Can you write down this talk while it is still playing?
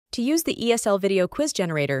To use the ESL Video Quiz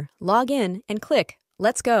Generator, log in and click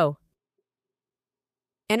Let's Go.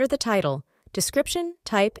 Enter the title, description,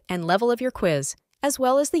 type, and level of your quiz, as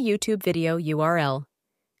well as the YouTube video URL.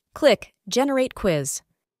 Click Generate Quiz.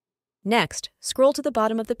 Next, scroll to the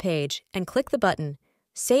bottom of the page and click the button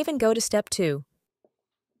Save and go to Step 2.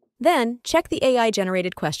 Then, check the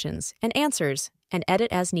AI-generated questions and answers and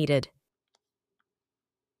edit as needed.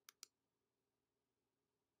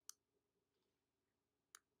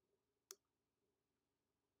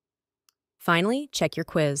 Finally, check your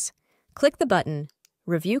quiz. Click the button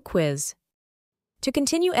Review Quiz. To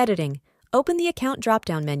continue editing, open the Account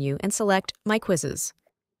drop-down menu and select My Quizzes.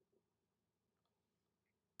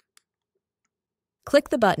 Click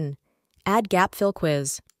the button Add Gap Fill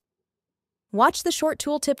Quiz. Watch the short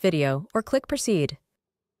tooltip video or click Proceed.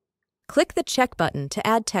 Click the Check button to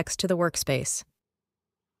add text to the workspace.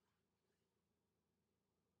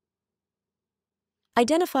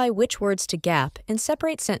 Identify which words to gap and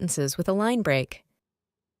separate sentences with a line break.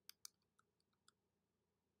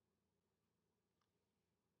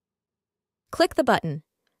 Click the button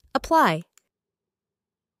Apply.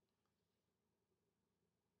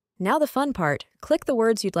 Now the fun part, click the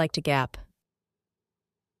words you'd like to gap.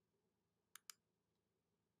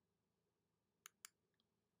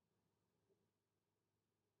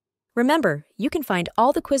 Remember, you can find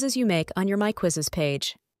all the quizzes you make on your My Quizzes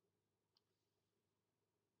page.